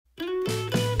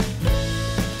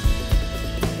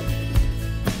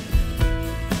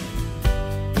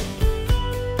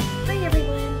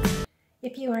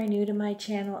you are new to my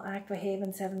channel,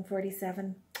 Aquahaven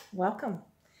 747, welcome.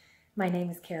 My name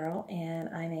is Carol and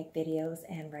I make videos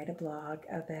and write a blog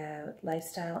about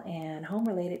lifestyle and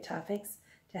home-related topics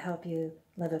to help you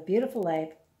live a beautiful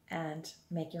life and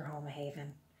make your home a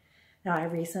haven. Now, I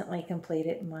recently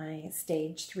completed my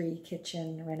stage 3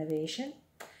 kitchen renovation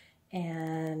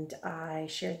and I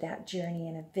shared that journey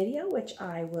in a video, which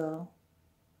I will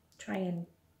try and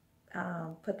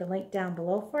put the link down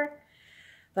below for.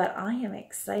 But I am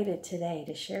excited today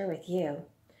to share with you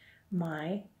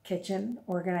my kitchen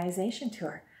organization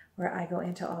tour, where I go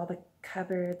into all the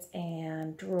cupboards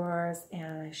and drawers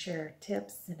and I share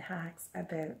tips and hacks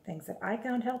about things that I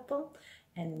found helpful,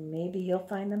 and maybe you'll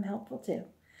find them helpful too.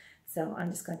 So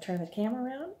I'm just going to turn the camera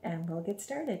around and we'll get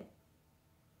started.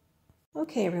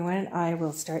 Okay everyone, I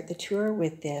will start the tour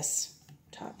with this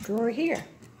top drawer here.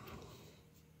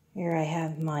 Here I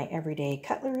have my everyday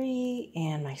cutlery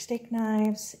and my steak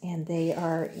knives, and they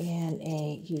are in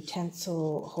a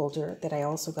utensil holder that I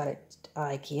also got at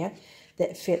IKEA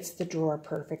that fits the drawer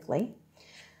perfectly.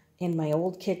 In my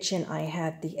old kitchen, I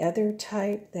had the other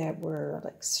type that were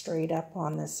like straight up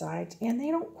on the sides, and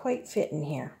they don't quite fit in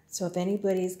here. So if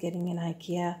anybody's getting an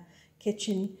IKEA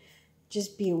kitchen,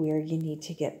 just be aware you need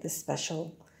to get the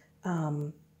special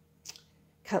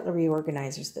cutlery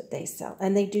organizers that they sell.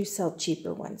 And they do sell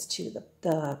cheaper ones too,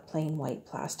 the plain white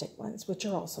plastic ones, which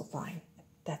are also fine.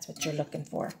 That's what you're looking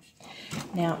for.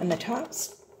 Now in the top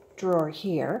drawer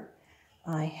here,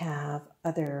 I have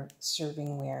other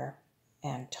servingware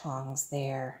and tongs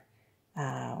there,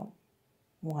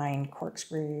 wine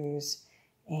corkscrews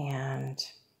and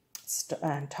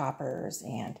toppers,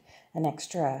 and an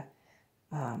extra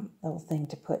little thing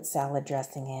to put salad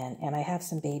dressing in. And I have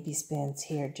some baby spoons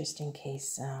here just in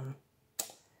case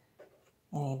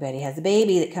anybody has a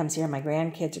baby that comes here. My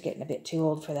grandkids are getting a bit too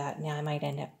old for that. Now I might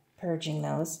end up purging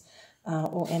those.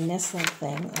 Oh, and this little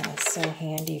thing is so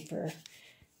handy for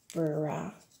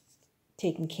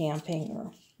taking camping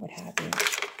or what have you.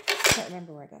 I can't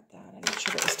remember where I got that. I'm not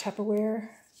sure if it was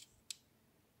Tupperware.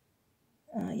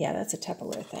 Yeah, that's a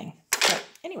Tupperware thing. But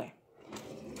anyway,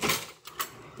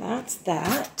 that's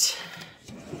that.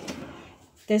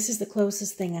 This is the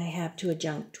closest thing I have to a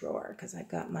junk drawer because I've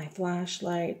got my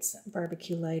flashlights,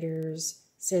 barbecue lighters,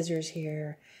 scissors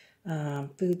here,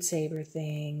 food saver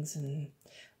things, and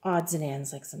odds and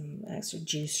ends like some extra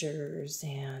juicers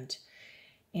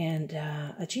and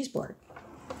a cheese board.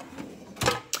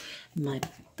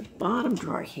 The bottom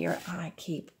drawer here, I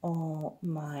keep all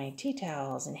my tea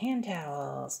towels and hand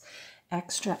towels,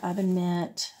 extra oven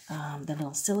mitt, the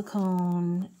little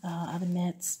silicone oven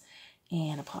mitts,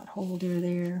 and a pot holder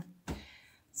there.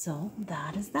 So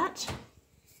that is that.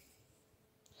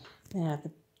 Then I have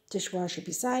the dishwasher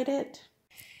beside it.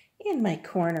 In my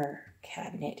corner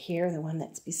cabinet here, the one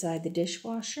that's beside the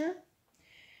dishwasher,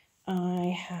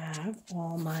 I have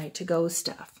all my to-go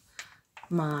stuff.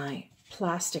 My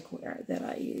plasticware that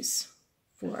I use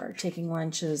for taking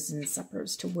lunches and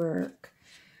suppers to work.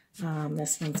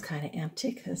 This one's kind of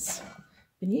empty because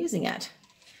I've been using it.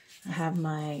 I have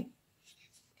my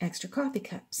extra coffee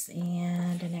cups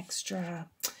and an extra,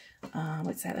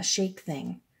 what's that, a shake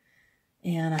thing.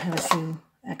 And I have a few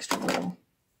extra little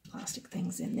plastic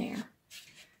things in there.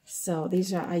 So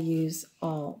these are, I use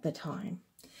all the time.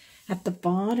 At the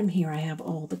bottom here, I have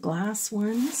all the glass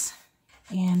ones.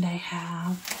 And I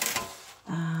have,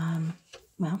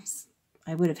 well,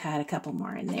 I would have had a couple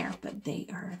more in there, but they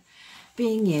are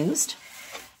being used.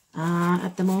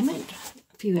 At the moment,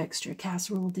 a few extra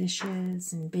casserole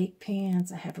dishes and bake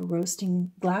pans. I have a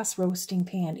glass roasting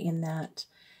pan in that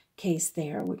case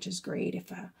there, which is great.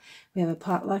 If we have a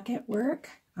potluck at work,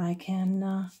 I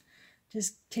can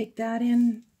just take that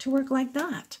in to work like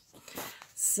that.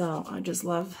 So I just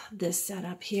love this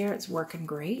setup here. It's working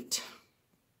great.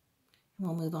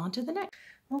 We'll move on to the next.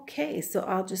 Okay, so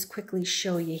I'll just quickly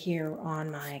show you here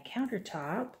on my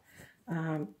countertop.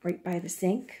 Right by the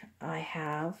sink, I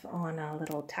have on a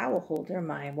little towel holder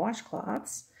my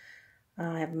washcloths.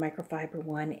 I have a microfiber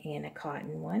one and a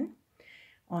cotton one.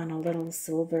 On a little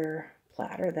silver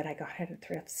platter that I got at a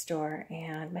thrift store,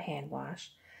 and my hand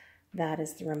wash. That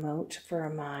is the remote for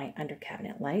my under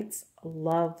cabinet lights.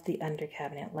 Love the under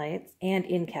cabinet lights and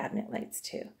in cabinet lights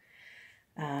too.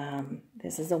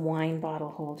 This is a wine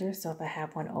bottle holder, so if I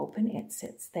have one open, it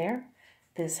sits there.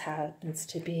 This happens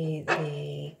to be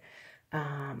the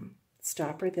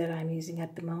stopper that I'm using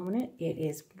at the moment. It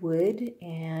is wood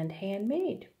and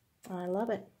handmade. I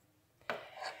love it.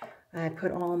 I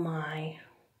put all my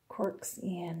corks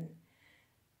in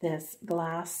this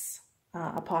glass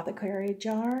apothecary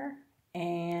jar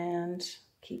and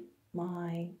keep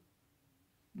my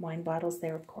wine bottles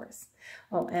there, of course.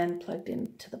 Oh, and plugged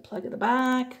into the plug at the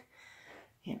back.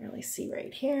 Can't really see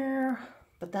right here,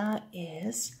 but that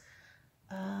is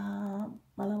my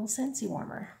little Scentsy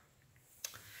warmer.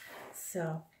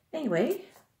 So anyway,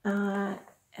 and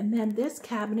then this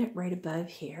cabinet right above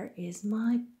here is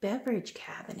my beverage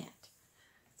cabinet.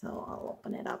 So I'll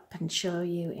open it up and show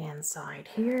you inside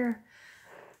here.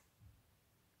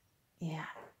 Yeah.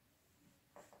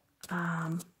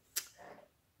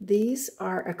 These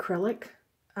are acrylic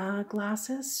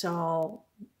glasses, so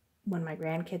when my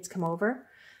grandkids come over,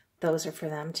 those are for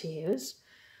them to use.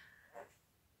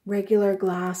 Regular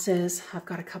glasses, I've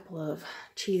got a couple of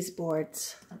cheese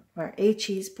boards, or a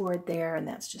cheese board there, and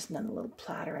that's just another little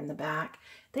platter in the back.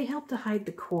 They help to hide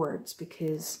the cords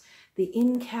because the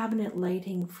in-cabinet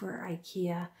lighting for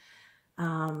IKEA,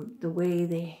 the way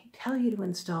they tell you to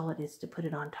install it is to put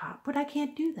it on top. But I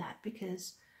can't do that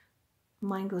because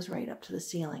mine goes right up to the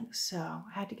ceiling. So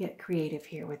I had to get creative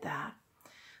here with that.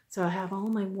 So I have all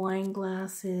my wine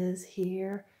glasses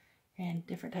here and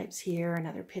different types here,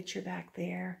 another picture back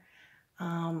there.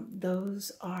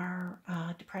 Those are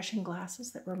depression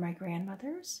glasses that were my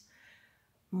grandmother's.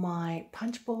 My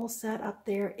punch bowl set up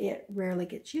there, it rarely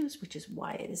gets used, which is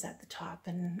why it is at the top,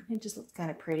 and it just looks kind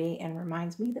of pretty and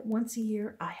reminds me that once a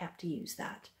year I have to use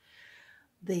that.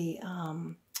 The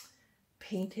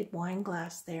painted wine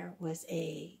glass there was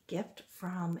a gift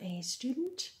from a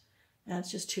student, and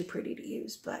it's just too pretty to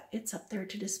use, but it's up there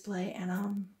to display.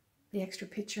 And the extra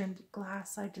picture in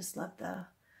glass, I just love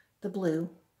the blue,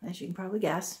 as you can probably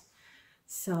guess.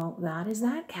 So that is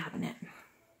that cabinet.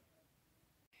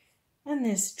 And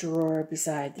this drawer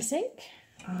beside the sink,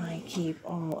 I keep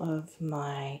all of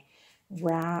my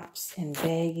wraps and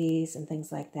baggies and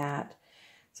things like that.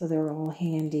 So they're all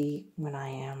handy when I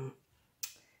am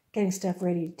getting stuff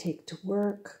ready to take to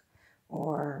work,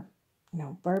 or, you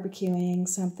know, barbecuing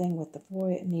something with the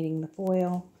foil, needing the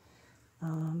foil.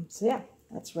 So yeah,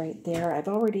 that's right there. I've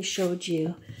already showed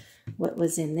you what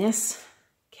was in this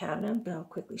cabinet, but I'll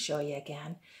quickly show you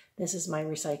again. This is my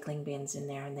recycling bins in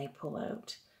there, and they pull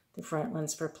out the front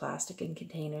ones for plastic and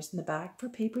containers, and the back for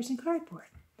papers and cardboard.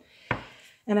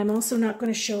 And I'm also not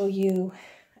going to show you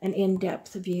an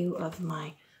in-depth view of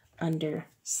my under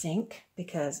sink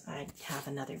because I have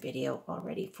another video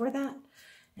already for that,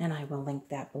 and I will link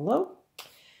that below.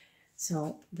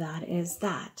 So that is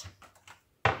that.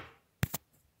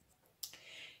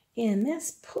 In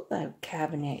this pull-out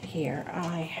cabinet here,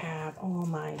 I have all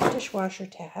my dishwasher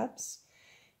tabs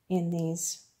in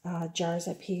these jars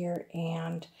up here,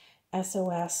 and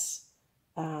SOS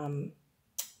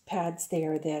pads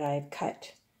there that I've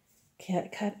cut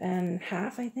in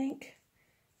half, I think,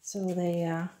 so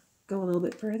they go a little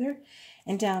bit further.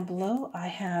 And down below I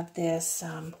have this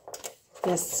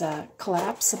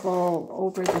collapsible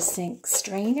over the sink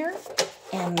strainer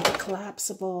and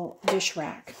collapsible dish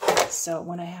rack. So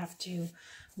when I have to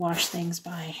wash things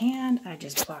by hand, I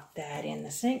just plop that in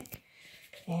the sink.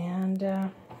 And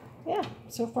yeah,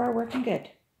 so far working good.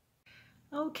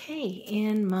 Okay,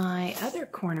 in my other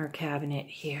corner cabinet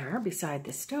here beside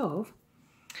the stove,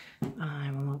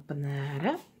 I will open that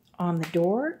up. On the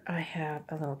door, I have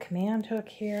a little command hook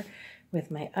here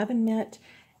with my oven mitt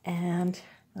and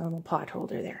a little pot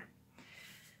holder there.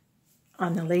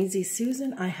 On the Lazy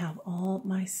Susan, I have all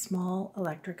my small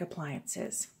electric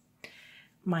appliances.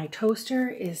 My toaster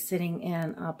is sitting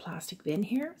in a plastic bin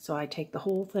here, so I take the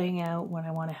whole thing out when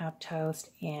I want to have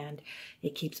toast, and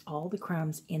it keeps all the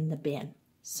crumbs in the bin.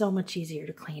 So much easier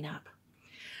to clean up.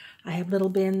 I have little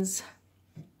bins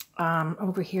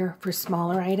over here for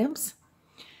smaller items.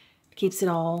 Keeps it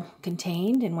all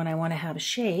contained, and when I want to have a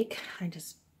shake, I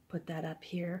just put that up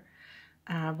here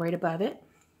right above it,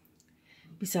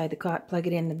 beside the plug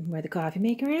it in where the coffee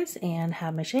maker is, and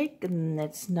have my shake, and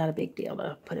it's not a big deal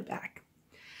to put it back.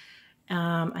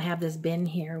 I have this bin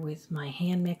here with my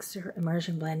hand mixer,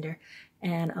 immersion blender,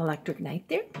 and electric knife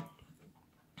there.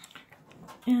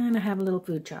 And I have a little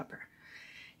food chopper.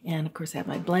 And of course I have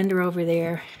my blender over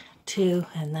there too,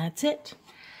 and that's it.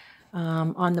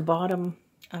 On the bottom,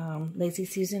 Lazy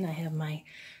Susan, I have my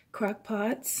crock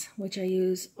pots, which I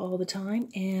use all the time,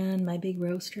 and my big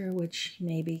roaster, which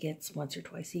maybe gets once or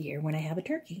twice a year when I have a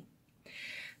turkey.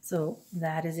 So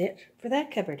that is it for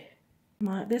that cupboard.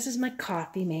 This is my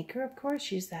coffee maker, of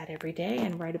course, use that every day,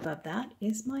 and right above that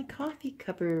is my coffee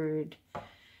cupboard.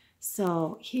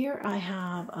 So here I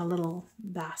have a little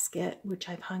basket, which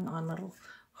I've hung on little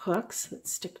hooks that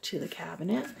stick to the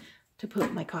cabinet to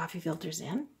put my coffee filters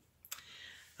in.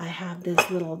 I have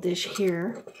this little dish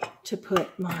here to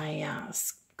put my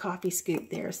coffee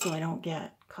scoop there so I don't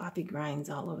get coffee grinds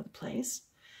all over the place.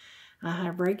 I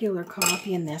have regular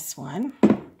coffee in this one.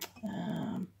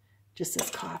 Just says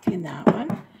coffee in that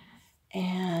one.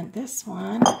 And this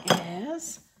one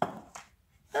is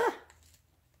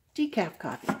decaf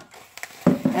coffee.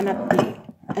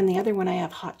 And the other one I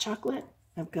have hot chocolate.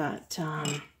 I've got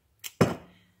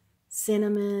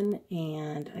cinnamon,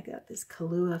 and I got this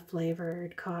Kahlua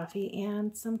flavored coffee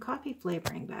and some coffee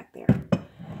flavoring back there.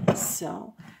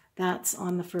 So that's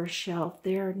on the first shelf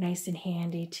there, nice and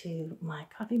handy to my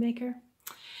coffee maker.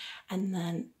 And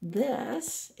then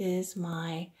this is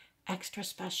my extra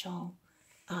special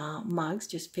mugs,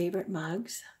 just favorite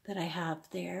mugs that I have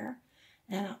there.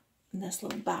 And in this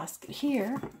little basket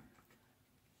here.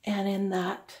 And in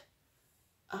that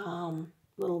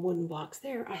little wooden box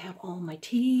there, I have all my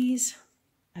teas.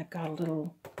 I've got a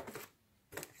little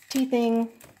tea thing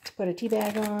to put a tea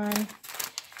bag on.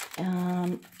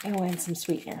 And some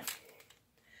sweetener.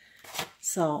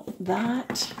 So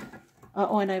that,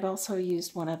 oh, and I've also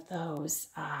used one of those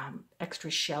extra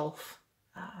shelf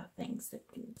things that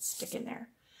you can stick in there.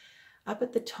 Up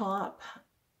at the top,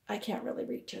 I can't really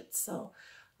reach it, so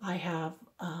I have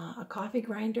a coffee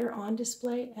grinder on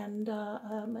display and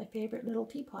my favorite little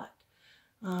teapot.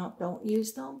 Don't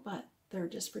use them, but they're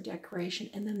just for decoration.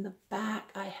 And then the back,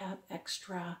 I have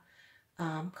extra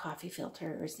coffee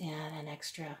filters and an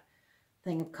extra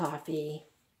thing of coffee.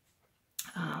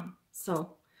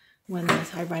 So when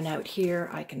I run out here,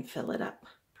 I can fill it up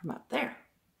from up there.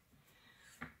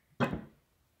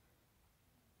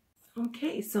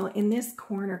 Okay, so in this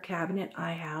corner cabinet,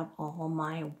 I have all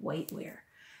my whiteware,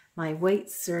 my white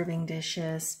serving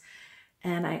dishes,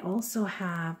 and I also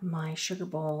have my sugar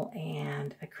bowl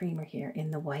and a creamer here in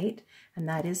the white, and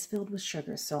that is filled with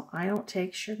sugar. So I don't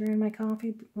take sugar in my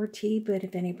coffee or tea, but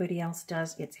if anybody else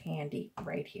does, it's handy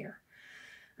right here.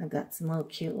 I've got some little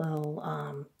cute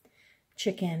little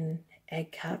chicken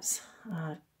egg cups,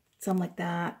 some like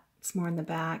that. It's more in the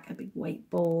back, a big white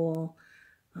bowl,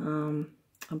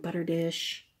 a butter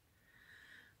dish,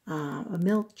 a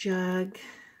milk jug,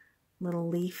 little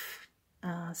leaf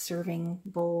serving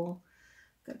bowl.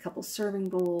 Got a couple serving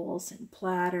bowls and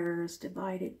platters,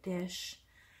 divided dish.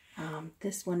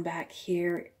 This one back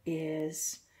here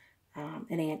is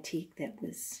an antique that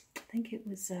was, I think it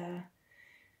was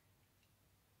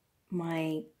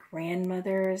my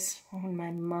grandmother's on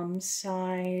my mom's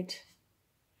side.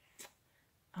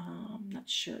 I'm not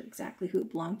sure exactly who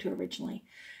it belonged to originally.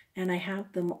 And I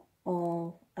have them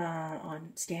all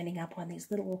on standing up on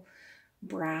these little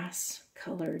brass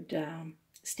colored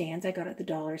stands I got at the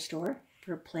dollar store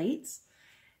for plates.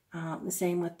 The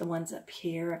same with the ones up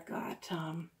here. I've got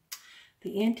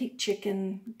the antique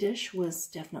chicken dish was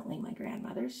definitely my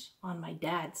grandmother's on my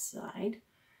dad's side.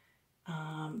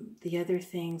 The other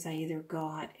things I either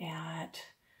got at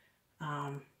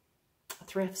a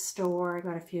thrift store. I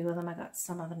got a few of them. I got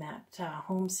some of them at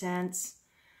Home Sense.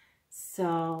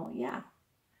 So yeah,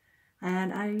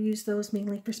 and I use those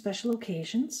mainly for special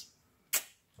occasions.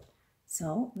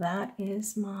 So that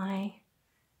is my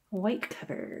white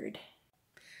cupboard.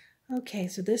 Okay,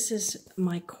 so this is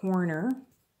my corner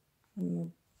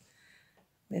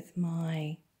with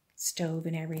my stove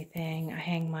and everything. I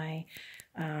hang my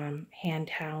hand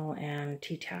towel and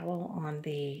tea towel on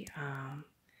the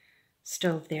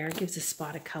stove there. It gives a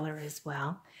spot of color as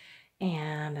well.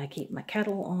 And I keep my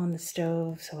kettle on the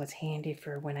stove, so it's handy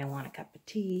for when I want a cup of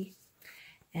tea.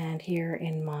 And here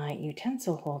in my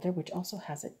utensil holder, which also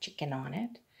has a chicken on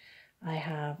it, I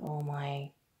have all my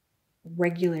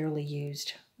regularly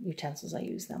used utensils. I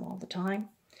use them all the time.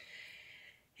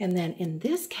 And then in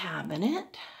this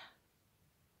cabinet,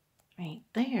 right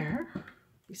there,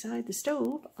 beside the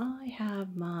stove, I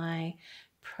have my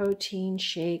protein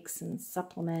shakes and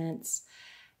supplements.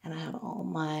 And I have all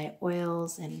my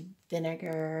oils and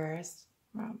vinegars,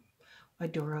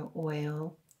 Adora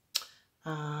oil.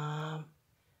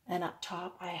 And up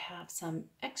top I have some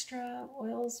extra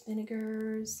oils,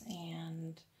 vinegars,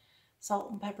 and salt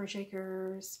and pepper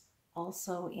shakers.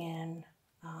 Also in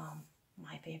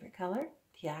my favorite color,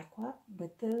 the aqua,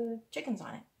 with the chickens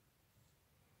on it.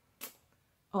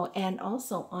 Oh, and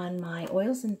also on my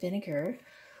oils and vinegar,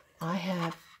 I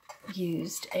have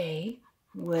used a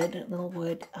little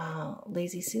wood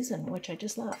Lazy Susan, which I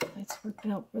just love. It's worked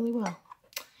out really well.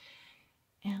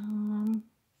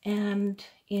 And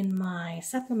in my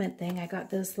supplement thing, I got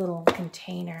this little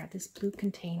container, this blue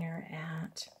container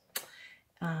at,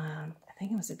 I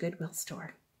think it was a Goodwill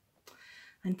store.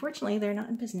 Unfortunately, they're not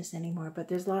in business anymore, but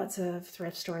there's lots of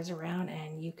thrift stores around,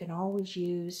 and you can always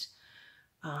use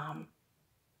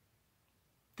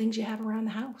things you have around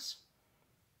the house.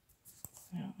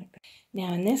 Like that.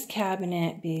 Now in this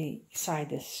cabinet beside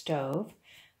the stove,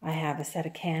 I have a set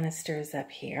of canisters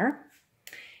up here,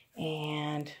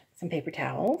 and some paper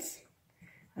towels.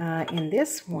 In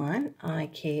this one, I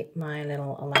keep my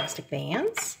little elastic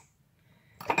bands.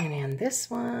 And in this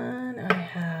one, I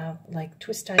have like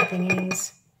twist tie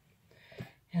thingies.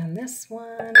 And this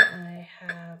one, I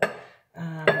have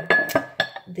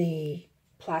the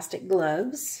plastic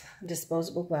gloves,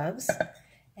 disposable gloves.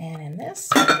 And in this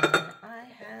one, I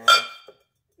have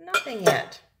nothing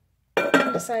yet. I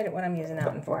haven't decided what I'm using that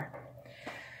one for.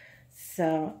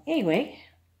 So anyway,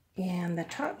 in the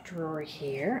top drawer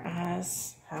here, I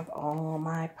have all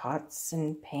my pots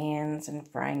and pans and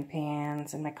frying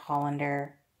pans and my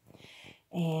colander.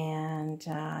 And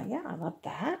yeah, I love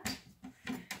that.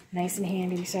 Nice and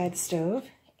handy beside the stove.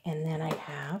 And then I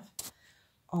have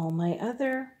all my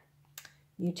other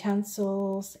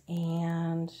utensils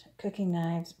and cooking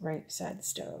knives right beside the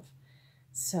stove.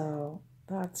 So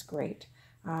that's great.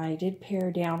 I did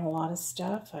pare down a lot of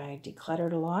stuff. I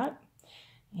decluttered a lot.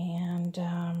 And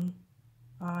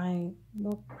I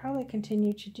will probably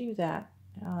continue to do that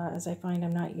as I find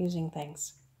I'm not using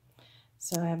things.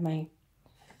 So I have my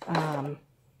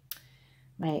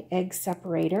my egg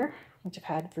separator, which I've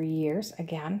had for years.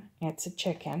 Again, it's a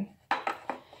chicken.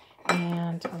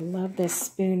 And I love this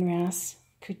spoon rest,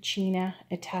 Cucina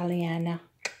Italiana.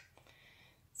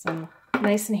 So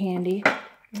nice and handy.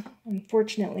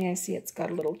 Unfortunately, I see it's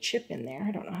got a little chip in there.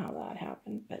 I don't know how that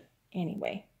happened, but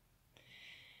anyway.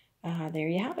 There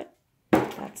you have it.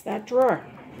 That's that drawer.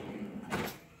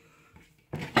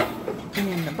 And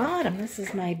in the bottom, this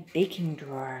is my baking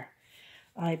drawer.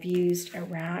 I've used a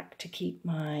rack to keep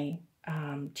my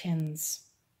tins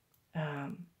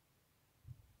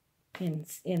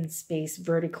in space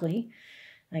vertically.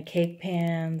 My cake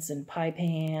pans and pie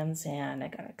pans, and I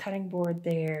got a cutting board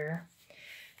there.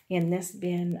 In this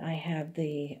bin, I have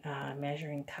the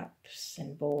measuring cups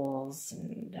and bowls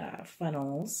and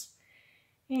funnels.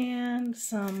 And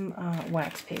some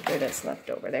wax paper that's left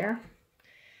over there.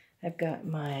 I've got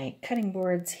my cutting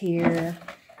boards here,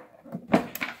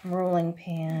 rolling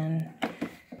pin,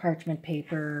 parchment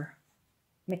paper,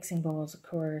 mixing bowls, of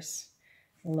course,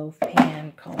 loaf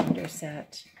pan, colander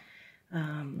set,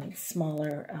 like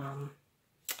smaller,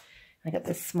 I got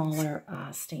this smaller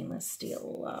stainless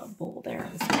steel bowl there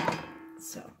as well.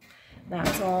 So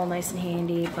that's all nice and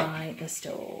handy by the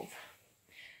stove.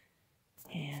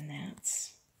 And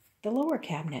that's the lower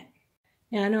cabinet.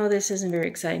 Now I know this isn't very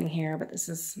exciting here, but this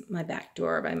is my back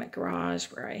door by my garage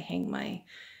where I hang my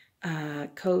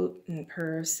coat and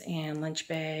purse and lunch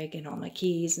bag and all my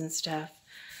keys and stuff.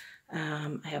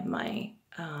 I have my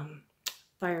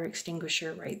fire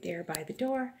extinguisher right there by the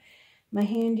door. My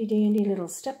handy dandy little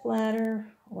step ladder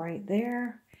right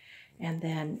there. And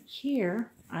then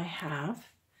here I have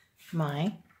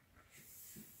my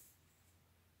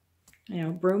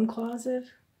broom closet,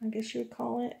 I guess you would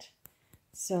call it.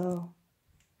 So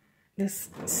this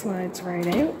slides right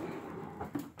out,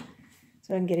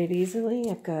 so I can get it easily.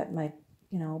 I've got my,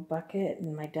 bucket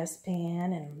and my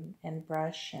dustpan and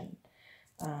brush and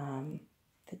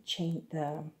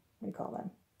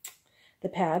the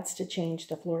pads to change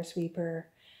the floor sweeper,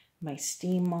 my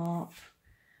steam mop,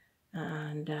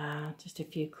 and just a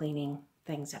few cleaning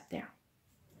things up there.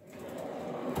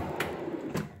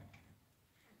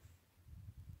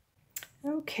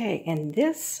 Okay, and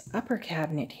this upper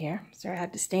cabinet here, so I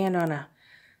had to stand on a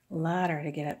ladder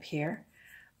to get up here.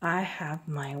 I have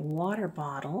my water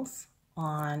bottles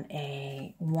on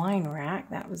a wine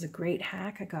rack. That was a great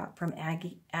hack I got from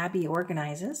Abby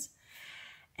Organizes.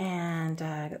 And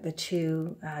I got the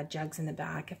two jugs in the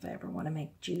back if I ever want to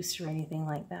make juice or anything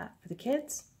like that for the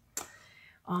kids.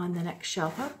 On the next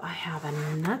shelf up, I have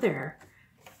another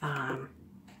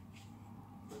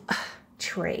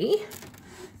tray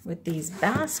with these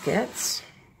baskets,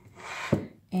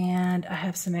 and I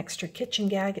have some extra kitchen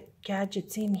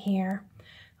gadgets in here,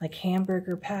 like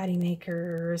hamburger patty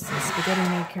makers and spaghetti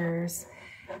makers,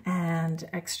 and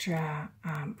extra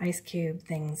ice cube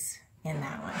things in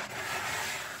that one,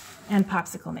 and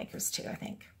popsicle makers too, I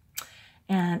think.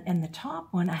 And in the top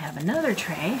one, I have another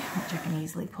tray, which I can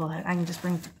easily pull out. I can just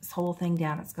bring this whole thing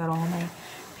down. It's got all my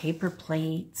paper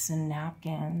plates and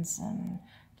napkins and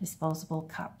disposable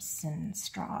cups and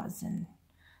straws and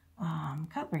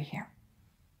cutlery here.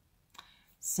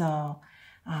 So,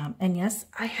 and yes,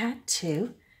 I had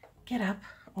to get up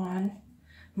on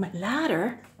my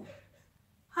ladder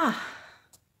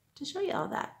to show you all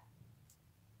that.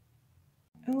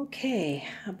 Okay,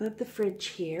 above the fridge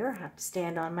here, I have to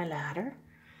stand on my ladder,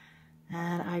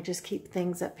 and I just keep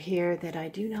things up here that I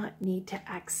do not need to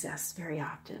access very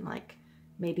often, like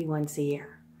maybe once a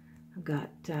year. I've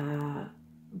got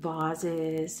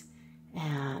vases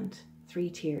and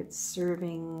 3-tiered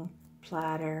serving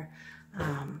platter,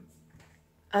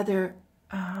 other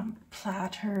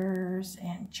platters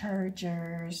and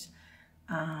chargers,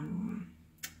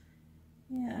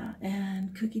 yeah,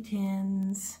 and cookie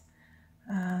tins.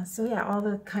 So yeah, all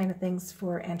the kind of things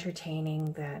for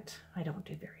entertaining that I don't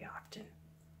do very often.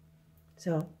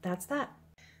 So that's that.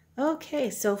 Okay,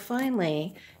 so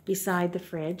finally, beside the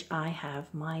fridge, I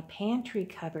have my pantry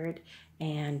cupboard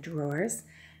and drawers.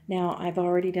 Now, I've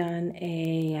already done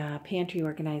a pantry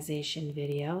organization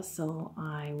video, so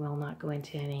I will not go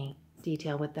into any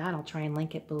detail with that. I'll try and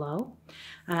link it below.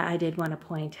 I did want to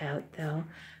point out, though,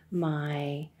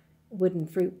 my wooden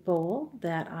fruit bowl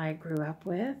that I grew up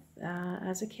with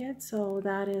as a kid, so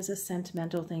that is a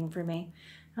sentimental thing for me.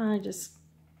 I just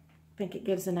think it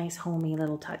gives a nice homey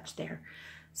little touch there.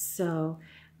 So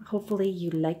hopefully you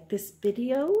liked this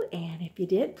video, and if you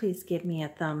did, please give me a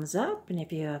thumbs up, and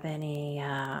if you have any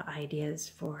ideas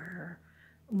for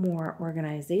more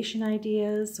organization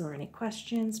ideas or any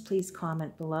questions, please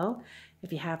comment below.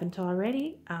 If you haven't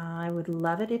already, I would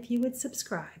love it if you would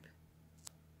subscribe.